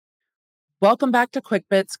Welcome back to Quick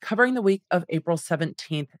Bits, covering the week of April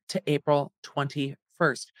 17th to April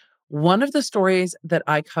 21st. One of the stories that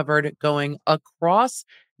I covered going across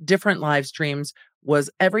different live streams was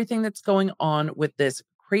everything that's going on with this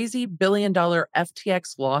crazy billion-dollar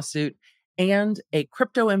FTX lawsuit and a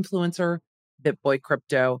crypto influencer, BitBoy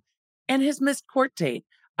Crypto, and his missed court date.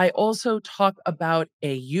 I also talk about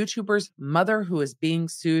a YouTuber's mother who is being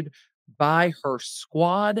sued by her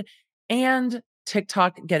squad and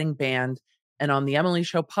TikTok getting banned. And on the Emily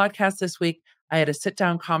Show podcast this week, I had a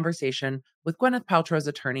sit-down conversation with Gwyneth Paltrow's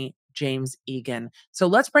attorney, James Egan. So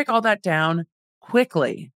let's break all that down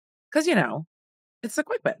quickly, because, it's the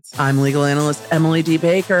Quick Bits. I'm legal analyst Emily D.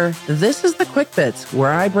 Baker. This is the Quick Bits,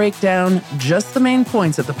 where I break down just the main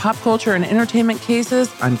points of the pop culture and entertainment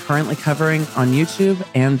cases I'm currently covering on YouTube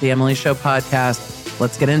and the Emily Show podcast.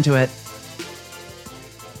 Let's get into it.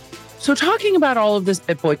 So talking about all of this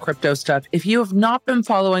BitBoy crypto stuff, if you have not been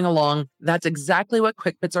following along, that's exactly what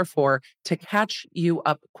Quick Bits are for, to catch you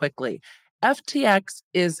up quickly. FTX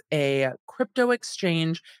is a crypto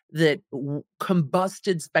exchange that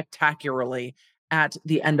combusted spectacularly at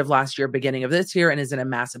the end of last year, beginning of this year, and is in a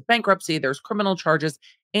massive bankruptcy. There's criminal charges,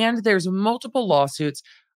 and there's multiple lawsuits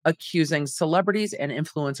accusing celebrities and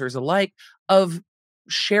influencers alike of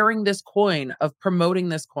sharing this coin, of promoting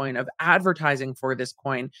this coin, of advertising for this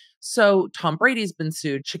coin. So Tom Brady's been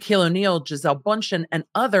sued, Shaquille O'Neal, Gisele Bündchen, and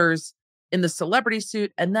others in the celebrity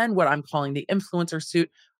suit. And then what I'm calling the influencer suit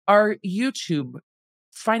are YouTube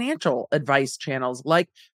financial advice channels like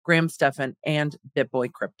Graham Stephan and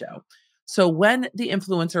BitBoy Crypto. So when the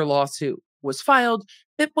influencer lawsuit was filed,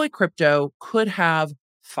 BitBoy Crypto could have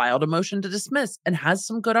filed a motion to dismiss and has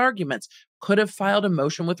some good arguments, could have filed a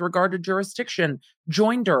motion with regard to jurisdiction,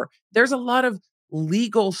 joinder. There's a lot of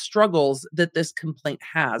legal struggles that this complaint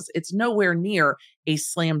has. It's nowhere near a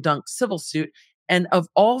slam dunk civil suit. And of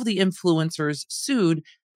all the influencers sued,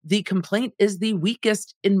 the complaint is the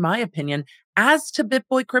weakest, in my opinion, as to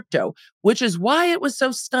BitBoy Crypto, which is why it was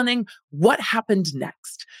so stunning what happened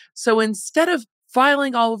next. So instead of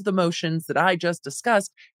filing all of the motions that I just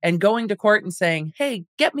discussed and going to court and saying, hey,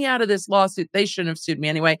 get me out of this lawsuit, they shouldn't have sued me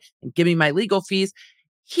anyway, and give me my legal fees,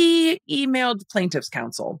 he emailed plaintiff's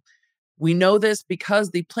counsel. We know this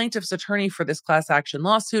because the plaintiff's attorney for this class action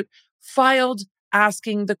lawsuit filed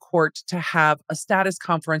asking the court to have a status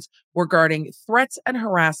conference regarding threats and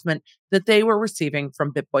harassment that they were receiving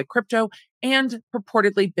from BitBoy Crypto and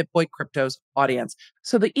purportedly BitBoy Crypto's audience.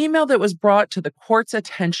 So the email that was brought to the court's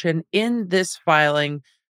attention in this filing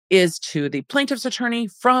is to the plaintiff's attorney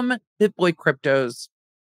from BitBoy Crypto's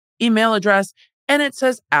email address, and it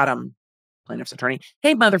says, Adam, plaintiff's attorney,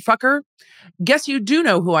 hey, motherfucker, guess you do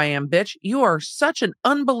know who I am, bitch. You are such an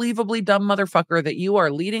unbelievably dumb motherfucker that you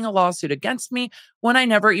are leading a lawsuit against me when I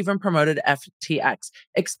never even promoted FTX.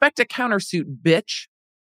 Expect a countersuit, bitch.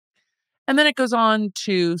 And then it goes on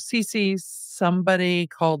to CC somebody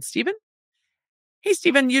called Steven. Hey,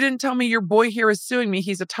 Steven, you didn't tell me your boy here is suing me.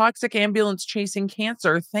 He's a toxic ambulance chasing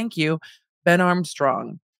cancer. Thank you, Ben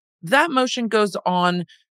Armstrong. That motion goes on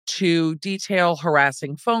to detail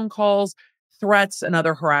harassing phone calls, threats, and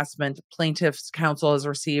other harassment plaintiff's counsel has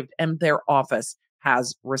received and their office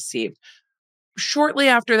has received. Shortly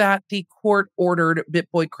after that, the court ordered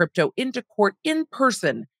BitBoy Crypto into court in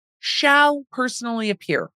person, shall personally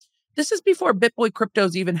appear. This is before BitBoy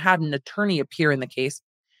Crypto's even had an attorney appear in the case.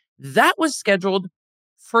 That was scheduled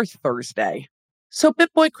for Thursday. So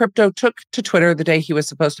BitBoy Crypto took to Twitter the day he was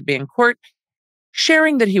supposed to be in court,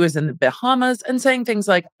 sharing that he was in the Bahamas and saying things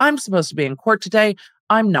like, I'm supposed to be in court today.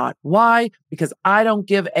 I'm not. Why? Because I don't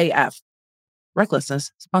give a F.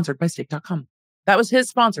 Recklessness, sponsored by stake.com. That was his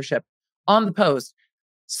sponsorship on the post.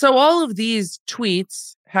 So all of these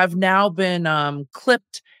tweets have now been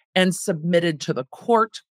clipped and submitted to the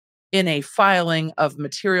court in a filing of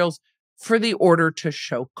materials for the order to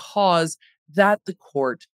show cause that the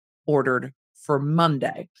court ordered for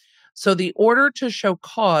Monday. So the order to show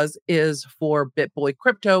cause is for BitBoy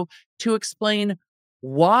Crypto to explain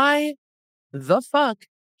why the fuck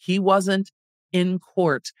he wasn't in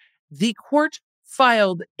court. The court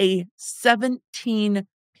filed a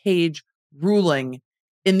 17-page ruling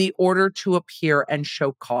in the order to appear and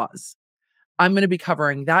show cause. I'm going to be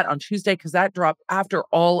covering that on Tuesday because that dropped after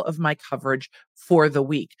all of my coverage for the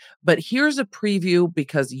week. But here's a preview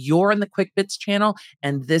because you're in the Quick Bits channel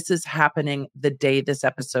and this is happening the day this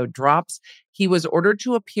episode drops. He was ordered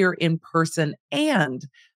to appear in person and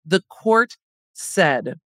the court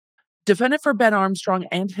said, defendant for Ben Armstrong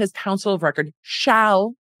and his counsel of record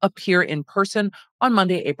shall appear in person on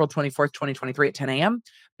Monday, April 24th, 2023 at 10 a.m.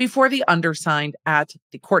 before the undersigned at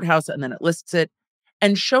the courthouse, and then it lists it.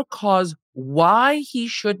 and show cause why he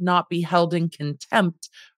should not be held in contempt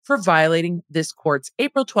for violating this court's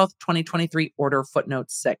April 12th, 2023 order, footnote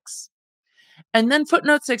 6. And then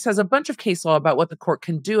footnote 6 has a bunch of case law about what the court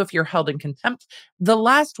can do if you're held in contempt. The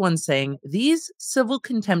last one saying these civil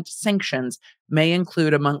contempt sanctions may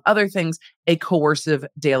include, among other things, a coercive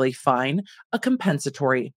daily fine, a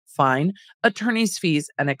compensatory fine, attorney's fees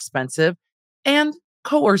and expensive, and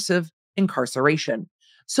coercive incarceration.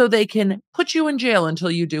 So they can put you in jail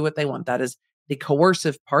until you do what they want. That is the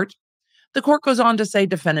coercive part. The court goes on to say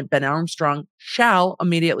defendant Ben Armstrong shall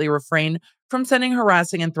immediately refrain from sending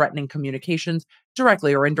harassing and threatening communications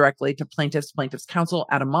directly or indirectly to plaintiff's counsel,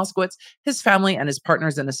 Adam Moskowitz, his family, and his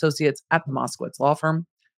partners and associates at the Moskowitz law firm.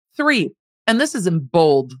 3, and this is in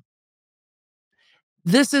bold.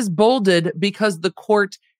 This is bolded because the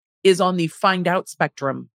court is on the find out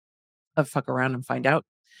spectrum of fuck around and find out.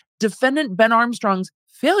 Defendant Ben Armstrong's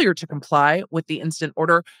failure to comply with the instant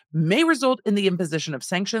order may result in the imposition of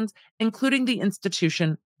sanctions, including the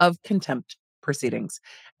institution of contempt proceedings.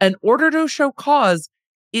 An order to show cause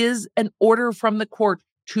is an order from the court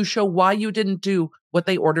to show why you didn't do what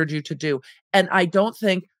they ordered you to do. And I don't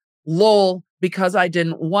think lol, because I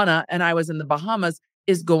didn't wanna and I was in the Bahamas,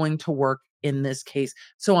 is going to work in this case.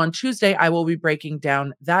 So on Tuesday, I will be breaking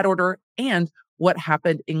down that order and what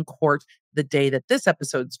happened in court the day that this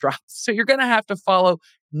episode's dropped. So you're going to have to follow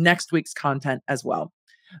next week's content as well.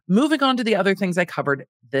 Moving on to the other things I covered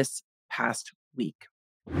this past week.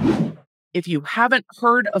 If you haven't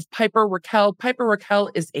heard of Piper Rockell, Piper Rockell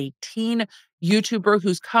is a teen YouTuber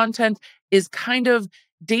whose content is kind of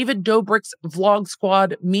David Dobrik's Vlog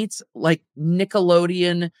Squad meets like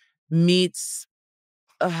Nickelodeon meets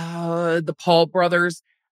the Paul brothers.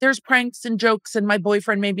 There's pranks and jokes and my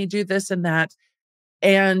boyfriend made me do this and that.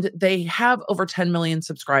 And they have over 10 million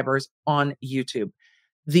subscribers on YouTube.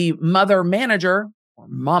 The mother manager or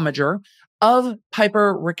momager of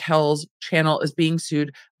Piper Rockell's channel is being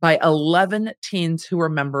sued by 11 teens who are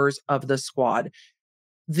members of the squad.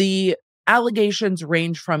 The allegations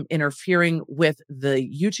range from interfering with the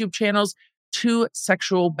YouTube channels to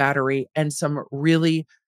sexual battery and some really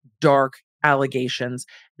dark allegations.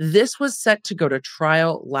 This was set to go to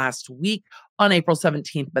trial last week on April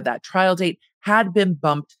 17th, but that trial date had been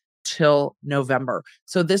bumped till November.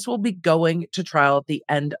 So this will be going to trial at the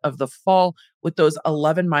end of the fall with those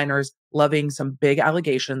 11 minors levying some big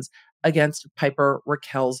allegations against Piper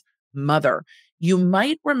Rockell's mother. You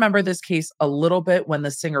might remember this case a little bit when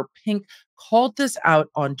the singer Pink called this out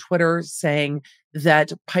on Twitter, saying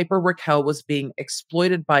that Piper Rockell was being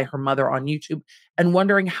exploited by her mother on YouTube and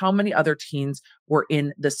wondering how many other teens were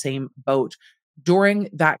in the same boat. During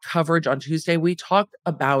that coverage on Tuesday, we talked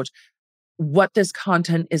about what this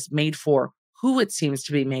content is made for, who it seems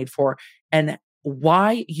to be made for, and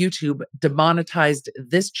why YouTube demonetized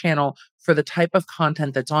this channel for the type of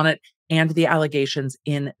content that's on it and the allegations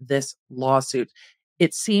in this lawsuit.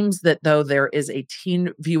 It seems that though there is a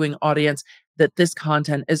teen viewing audience, that this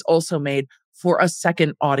content is also made for a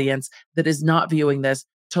second audience that is not viewing this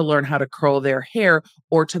to learn how to curl their hair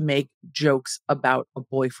or to make jokes about a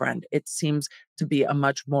boyfriend. It seems to be a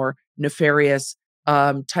much more nefarious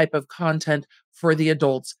type of content for the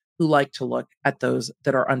adults who like to look at those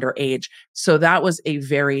that are underage. So that was a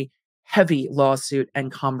very heavy lawsuit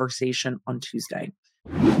and conversation on Tuesday.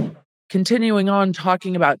 Continuing on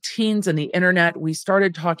talking about teens and the internet, we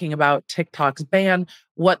started talking about TikTok's ban,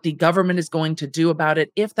 what the government is going to do about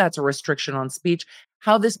it, if that's a restriction on speech,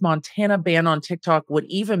 how this Montana ban on TikTok would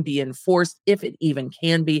even be enforced, if it even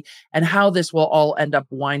can be, and how this will all end up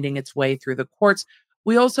winding its way through the courts.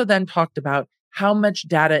 We also then talked about how much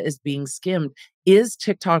data is being skimmed. Is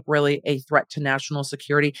TikTok really a threat to national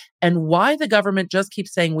security? And why the government just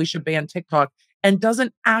keeps saying we should ban TikTok and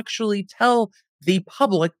doesn't actually tell the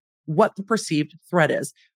public what the perceived threat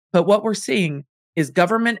is. But what we're seeing is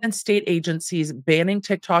government and state agencies banning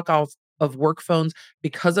TikTok off of work phones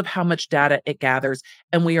because of how much data it gathers.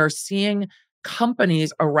 And we are seeing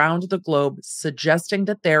companies around the globe suggesting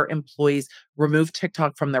that their employees remove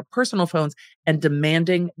TikTok from their personal phones and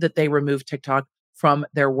demanding that they remove TikTok from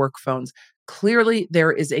their work phones. Clearly,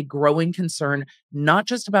 there is a growing concern, not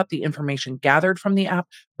just about the information gathered from the app,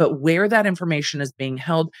 but where that information is being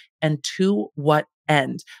held and to what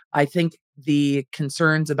end. I think the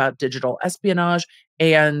concerns about digital espionage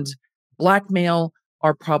and blackmail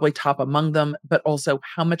are probably top among them, but also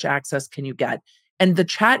how much access can you get? And the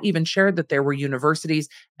chat even shared that there were universities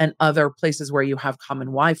and other places where you have common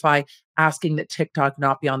Wi-Fi asking that TikTok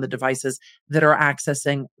not be on the devices that are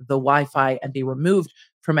accessing the Wi-Fi and be removed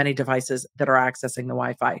from any devices that are accessing the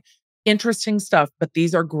Wi-Fi. Interesting stuff, but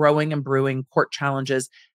these are growing and brewing court challenges.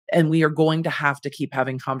 And we are going to have to keep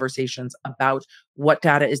having conversations about what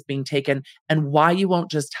data is being taken and why you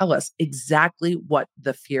won't just tell us exactly what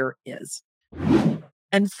the fear is.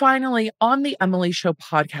 And finally, on the Emily Show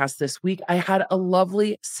podcast this week, I had a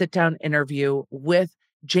lovely sit-down interview with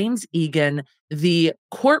James Egan, the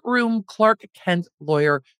courtroom Clark Kent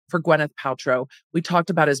lawyer for Gwyneth Paltrow. We talked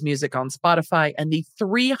about his music on Spotify and the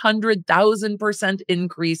 300,000%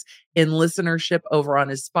 increase in listenership over on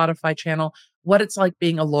his Spotify channel, what it's like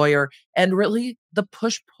being a lawyer, and really the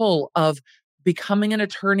push-pull of becoming an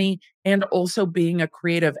attorney and also being a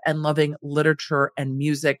creative and loving literature and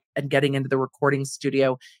music and getting into the recording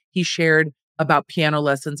studio. He shared about piano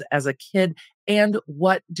lessons as a kid and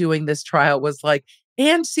what doing this trial was like,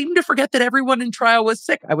 and seemed to forget that everyone in trial was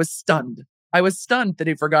sick. I was stunned. I was stunned that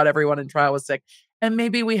he forgot everyone in trial was sick. And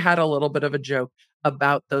maybe we had a little bit of a joke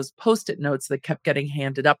about those Post-it notes that kept getting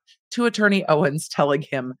handed up to Attorney Owens telling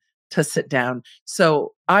him to sit down.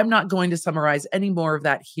 So I'm not going to summarize any more of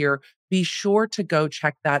that here. Be sure to go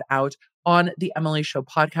check that out on the Emily Show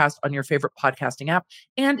podcast on your favorite podcasting app.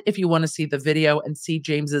 And if you want to see the video and see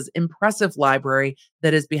James's impressive library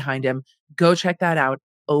that is behind him, go check that out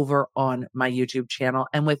over on my YouTube channel.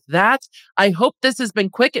 And with that, I hope this has been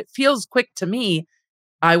quick. It feels quick to me.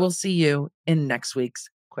 I will see you in next week's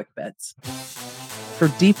Quick Bits. For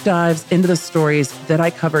deep dives into the stories that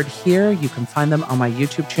I covered here, you can find them on my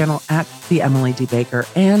YouTube channel at The Emily D. Baker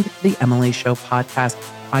and The Emily Show podcast.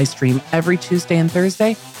 I stream every Tuesday and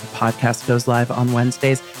Thursday. The podcast goes live on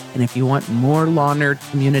Wednesdays. And if you want more Law Nerd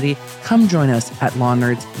community, come join us at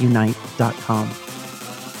lawnerdsunite.com.